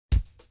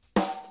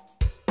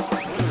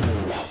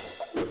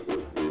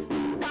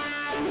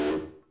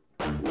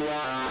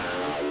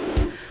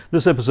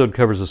This episode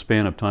covers a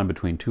span of time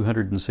between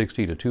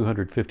 260 to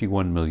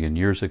 251 million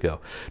years ago,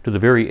 to the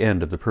very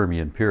end of the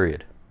Permian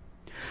period.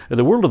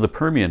 The world of the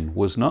Permian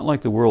was not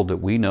like the world that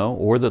we know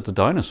or that the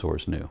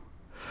dinosaurs knew.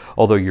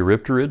 Although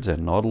eurypterids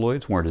and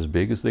nautiloids weren't as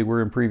big as they were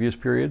in previous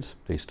periods,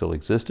 they still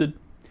existed.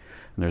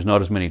 And there's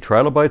not as many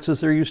trilobites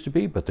as there used to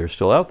be, but they're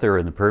still out there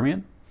in the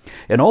Permian.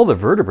 And all the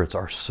vertebrates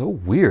are so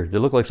weird, they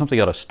look like something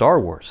out of Star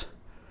Wars.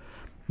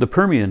 The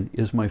Permian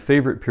is my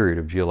favorite period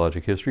of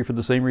geologic history for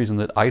the same reason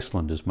that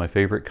Iceland is my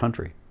favorite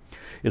country.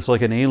 It's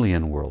like an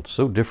alien world,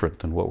 so different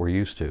than what we're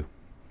used to.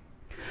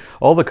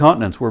 All the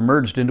continents were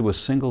merged into a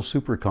single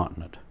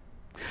supercontinent.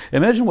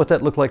 Imagine what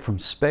that looked like from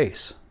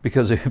space,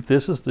 because if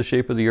this is the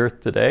shape of the Earth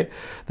today,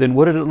 then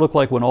what did it look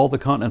like when all the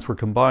continents were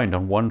combined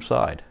on one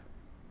side?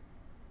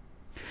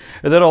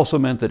 And that also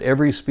meant that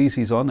every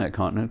species on that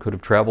continent could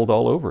have traveled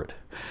all over it.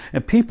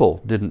 And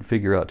people didn't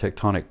figure out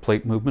tectonic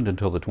plate movement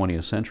until the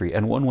 20th century,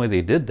 and one way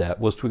they did that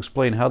was to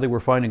explain how they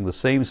were finding the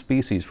same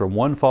species from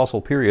one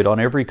fossil period on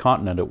every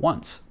continent at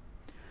once.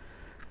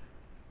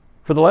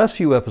 For the last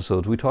few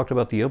episodes, we talked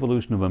about the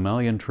evolution of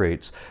mammalian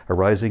traits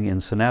arising in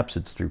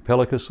synapsids through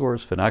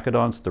pelycosaurs,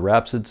 phenacodonts,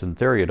 therapsids, and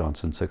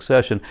theriodonts in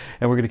succession,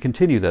 and we're going to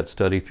continue that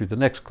study through the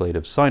next clade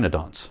of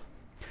cynodonts.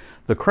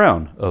 The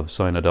crown of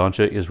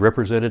Cynodontia is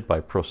represented by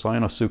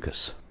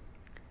Procyonosuchus.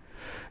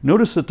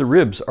 Notice that the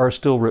ribs are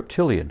still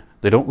reptilian.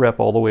 They don't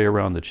wrap all the way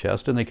around the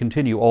chest, and they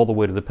continue all the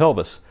way to the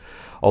pelvis,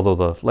 although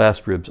the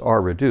last ribs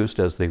are reduced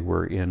as they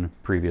were in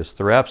previous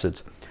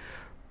therapsids.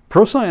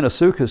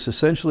 Procyonosuchus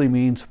essentially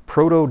means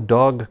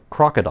proto-dog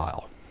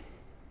crocodile.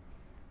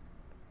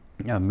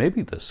 Now,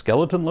 maybe the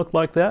skeleton looked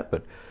like that,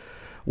 but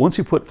once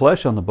you put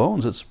flesh on the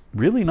bones, it's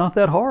really not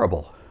that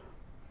horrible.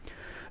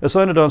 The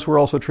cynodonts were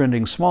also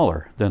trending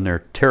smaller than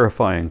their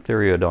terrifying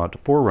theriodont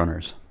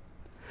forerunners.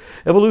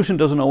 Evolution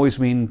doesn't always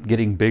mean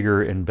getting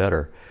bigger and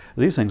better.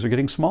 These things are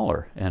getting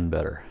smaller and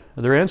better.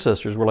 Their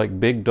ancestors were like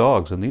big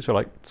dogs, and these are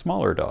like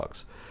smaller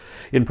dogs.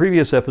 In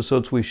previous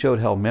episodes, we showed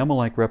how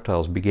mammal-like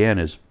reptiles began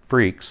as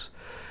freaks,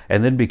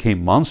 and then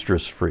became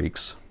monstrous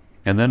freaks,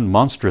 and then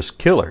monstrous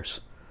killers.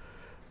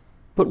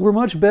 But we're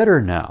much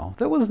better now.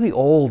 That was the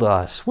old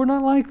us. We're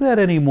not like that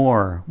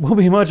anymore. We'll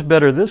be much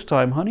better this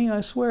time, honey,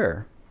 I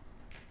swear.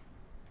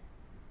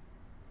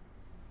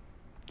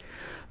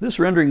 This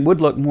rendering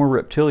would look more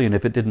reptilian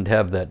if it didn't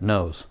have that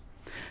nose.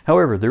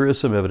 However, there is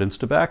some evidence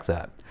to back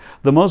that.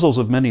 The muzzles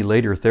of many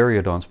later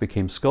theriodonts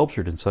became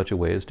sculptured in such a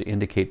way as to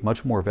indicate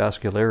much more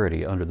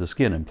vascularity under the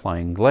skin,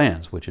 implying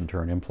glands, which in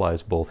turn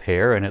implies both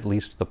hair and at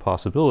least the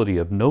possibility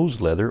of nose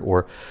leather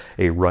or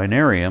a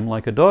rhinarium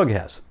like a dog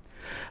has.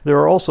 There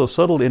are also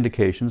subtle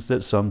indications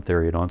that some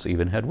theriodonts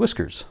even had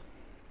whiskers.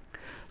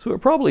 So it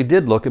probably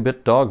did look a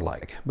bit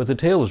dog-like, but the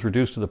tail is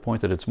reduced to the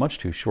point that it's much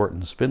too short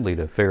and spindly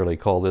to fairly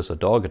call this a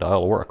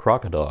dogodile or a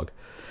crocodile.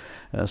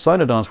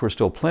 Cynodonts were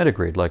still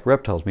plantigrade like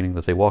reptiles, meaning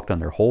that they walked on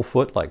their whole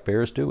foot like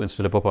bears do,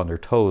 instead of up on their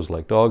toes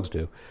like dogs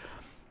do.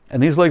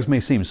 And these legs may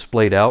seem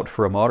splayed out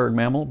for a modern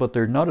mammal, but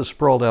they're not as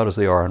sprawled out as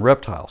they are in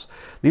reptiles.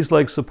 These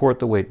legs support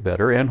the weight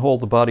better and hold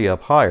the body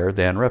up higher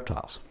than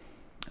reptiles.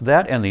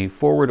 That and the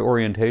forward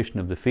orientation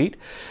of the feet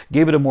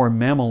gave it a more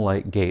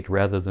mammal-like gait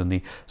rather than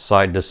the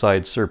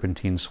side-to-side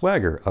serpentine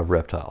swagger of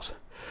reptiles.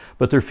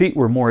 But their feet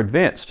were more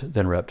advanced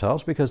than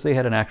reptiles because they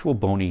had an actual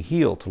bony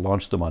heel to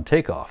launch them on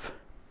takeoff.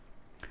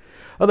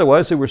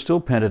 Otherwise, they were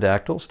still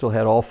pentadactyl, still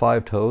had all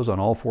 5 toes on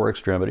all 4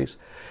 extremities.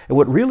 And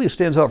what really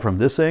stands out from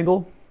this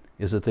angle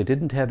is that they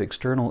didn't have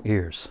external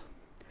ears.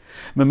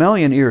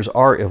 Mammalian ears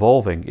are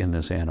evolving in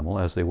this animal,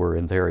 as they were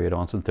in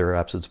theriodonts and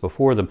therapsids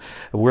before them.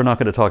 We're not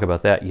going to talk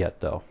about that yet,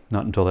 though.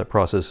 Not until that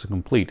process is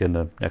complete in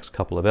the next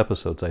couple of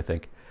episodes, I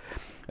think.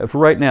 For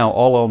right now,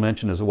 all I'll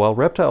mention is while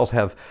reptiles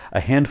have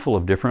a handful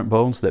of different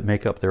bones that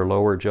make up their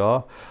lower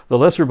jaw, the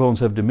lesser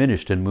bones have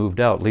diminished and moved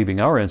out, leaving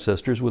our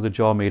ancestors with a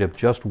jaw made of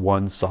just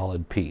one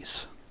solid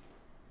piece.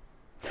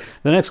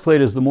 The next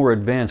clade is the more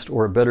advanced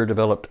or better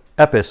developed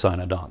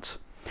epicynodonts.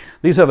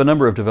 These have a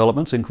number of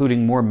developments,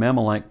 including more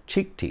mammal-like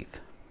cheek teeth.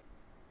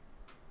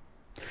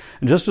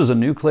 And just as a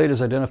new clade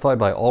is identified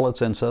by all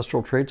its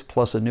ancestral traits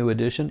plus a new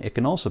addition, it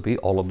can also be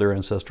all of their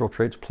ancestral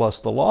traits plus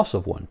the loss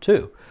of one,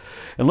 too.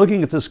 And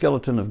looking at the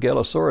skeleton of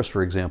Galesaurus,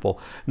 for example,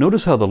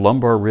 notice how the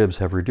lumbar ribs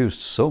have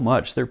reduced so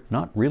much they're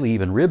not really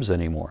even ribs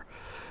anymore.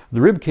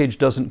 The rib cage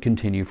doesn't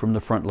continue from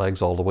the front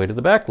legs all the way to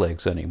the back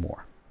legs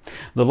anymore.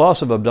 The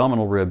loss of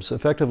abdominal ribs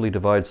effectively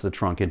divides the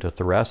trunk into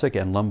thoracic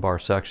and lumbar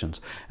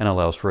sections and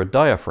allows for a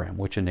diaphragm,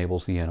 which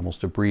enables the animals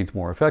to breathe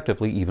more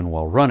effectively even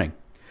while running.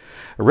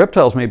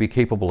 Reptiles may be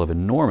capable of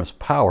enormous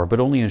power, but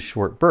only in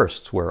short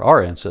bursts, where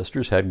our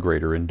ancestors had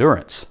greater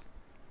endurance.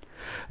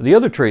 The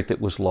other trait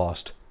that was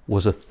lost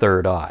was a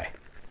third eye.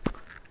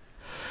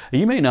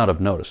 You may not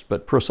have noticed,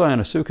 but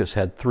Procyonosuchus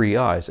had 3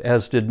 eyes,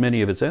 as did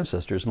many of its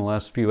ancestors in the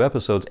last few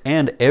episodes,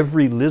 and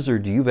every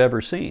lizard you've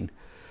ever seen.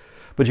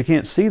 But you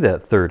can't see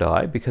that third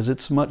eye because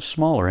it's much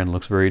smaller and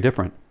looks very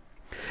different.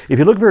 If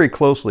you look very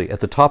closely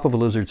at the top of a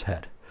lizard's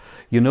head,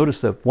 you notice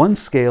that one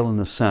scale in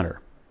the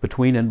center,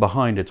 between and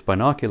behind its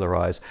binocular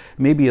eyes,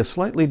 may be a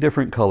slightly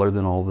different color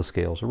than all the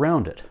scales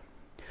around it.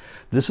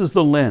 This is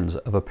the lens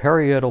of a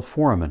parietal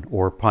foramen,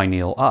 or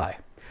pineal eye.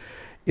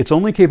 It's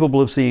only capable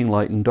of seeing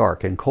light and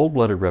dark, and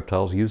cold-blooded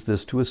reptiles use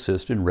this to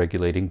assist in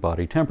regulating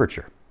body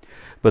temperature.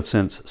 But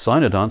since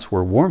cynodonts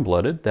were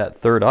warm-blooded, that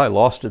third eye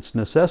lost its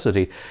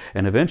necessity,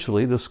 and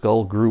eventually the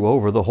skull grew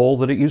over the hole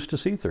that it used to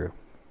see through.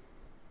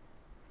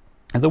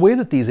 And the way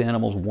that these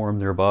animals warm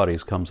their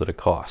bodies comes at a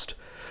cost.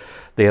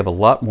 They have a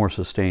lot more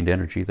sustained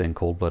energy than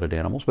cold-blooded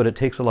animals, but it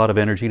takes a lot of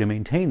energy to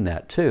maintain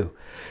that too.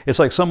 It's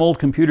like some old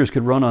computers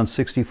could run on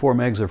 64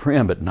 megs of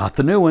RAM, but not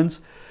the new ones.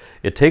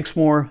 It takes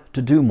more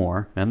to do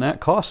more, and that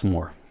costs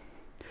more.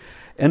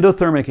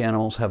 Endothermic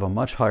animals have a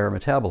much higher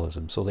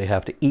metabolism, so they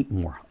have to eat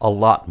more, a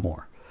lot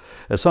more.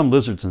 As some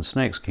lizards and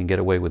snakes can get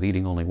away with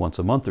eating only once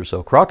a month or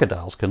so,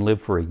 crocodiles can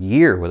live for a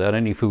year without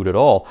any food at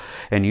all,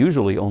 and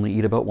usually only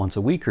eat about once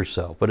a week or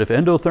so. But if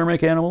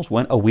endothermic animals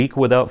went a week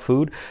without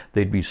food,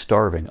 they'd be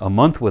starving, a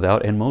month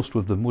without, and most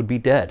of them would be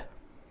dead.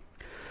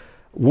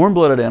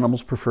 Warm-blooded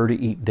animals prefer to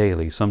eat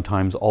daily,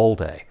 sometimes all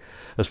day,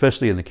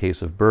 especially in the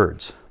case of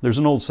birds. There's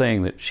an old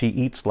saying that she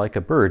eats like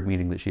a bird,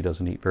 meaning that she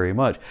doesn't eat very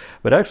much.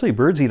 But actually,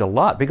 birds eat a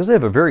lot because they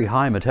have a very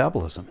high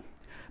metabolism.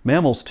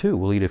 Mammals, too,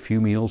 will eat a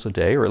few meals a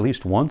day, or at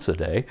least once a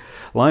day.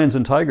 Lions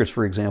and tigers,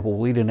 for example,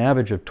 will eat an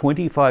average of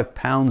 25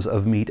 pounds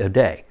of meat a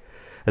day.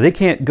 They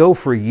can't go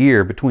for a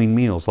year between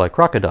meals like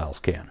crocodiles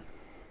can.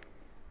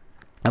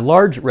 And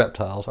large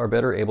reptiles are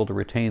better able to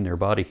retain their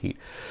body heat.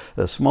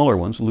 The smaller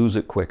ones lose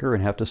it quicker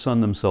and have to sun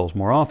themselves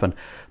more often.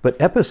 But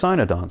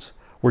epicynodonts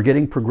were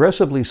getting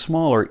progressively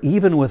smaller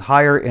even with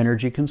higher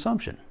energy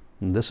consumption.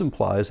 And this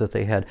implies that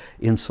they had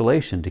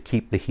insulation to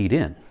keep the heat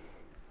in.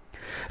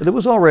 There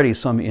was already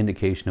some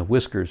indication of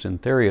whiskers in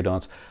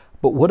theriodonts,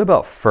 but what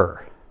about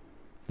fur?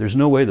 There's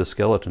no way the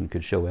skeleton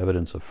could show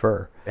evidence of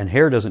fur, and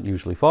hair doesn't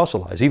usually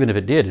fossilize. Even if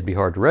it did, it'd be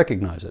hard to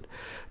recognize it.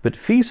 But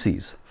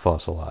feces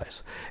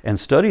fossilize, and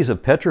studies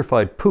of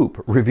petrified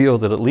poop reveal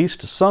that at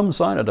least some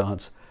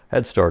cynodonts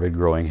had started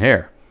growing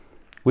hair.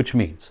 Which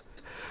means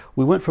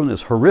we went from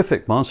these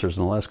horrific monsters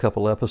in the last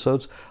couple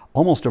episodes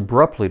almost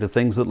abruptly to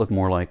things that look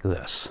more like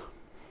this.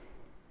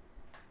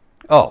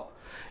 Oh,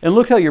 and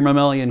look how your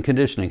mammalian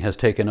conditioning has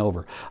taken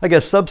over. I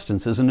guess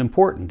substance isn't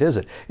important, is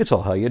it? It's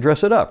all how you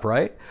dress it up,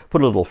 right?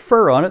 Put a little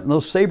fur on it and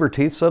those saber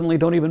teeth suddenly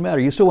don't even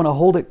matter. You still want to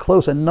hold it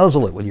close and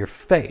nuzzle it with your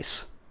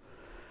face.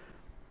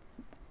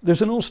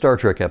 There's an old Star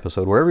Trek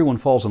episode where everyone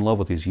falls in love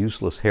with these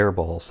useless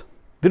hairballs.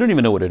 They don't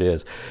even know what it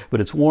is,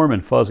 but it's warm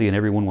and fuzzy and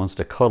everyone wants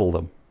to cuddle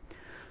them.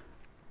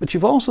 But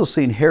you've also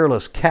seen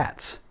hairless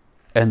cats,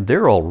 and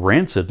they're all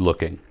rancid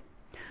looking.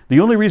 The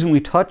only reason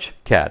we touch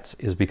cats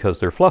is because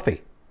they're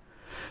fluffy.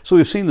 So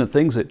we've seen that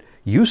things that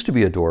used to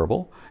be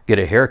adorable get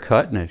a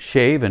haircut and a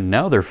shave, and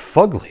now they're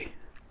fugly.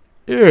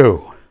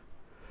 Ew.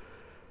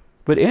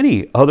 But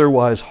any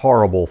otherwise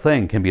horrible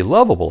thing can be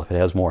lovable if it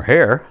has more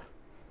hair.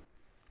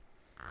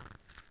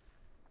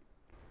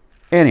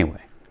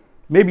 Anyway,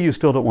 maybe you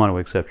still don't want to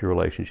accept your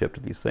relationship to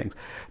these things.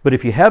 But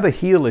if you have a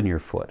heel in your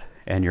foot,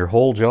 and your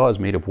whole jaw is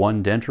made of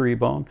one dentary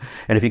bone,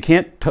 and if you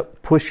can't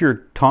push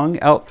your tongue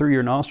out through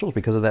your nostrils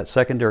because of that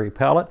secondary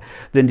palate,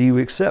 then do you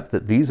accept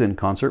that these, in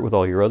concert with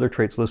all your other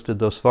traits listed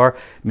thus far,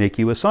 make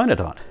you a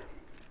cynodont?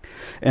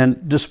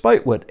 And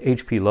despite what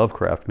H.P.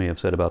 Lovecraft may have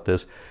said about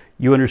this,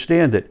 you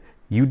understand that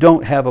you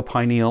don't have a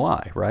pineal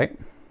eye, right?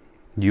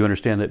 Do you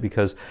understand that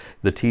because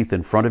the teeth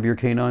in front of your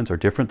canines are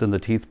different than the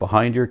teeth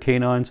behind your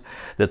canines,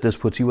 that this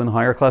puts you in the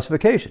higher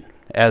classification,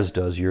 as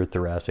does your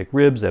thoracic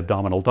ribs,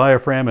 abdominal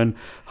diaphragm, and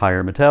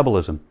higher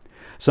metabolism.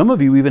 Some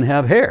of you even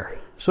have hair.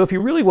 So if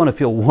you really want to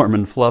feel warm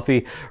and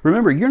fluffy,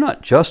 remember, you're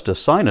not just a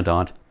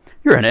cynodont,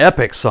 you're an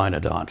epic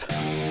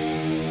cynodont.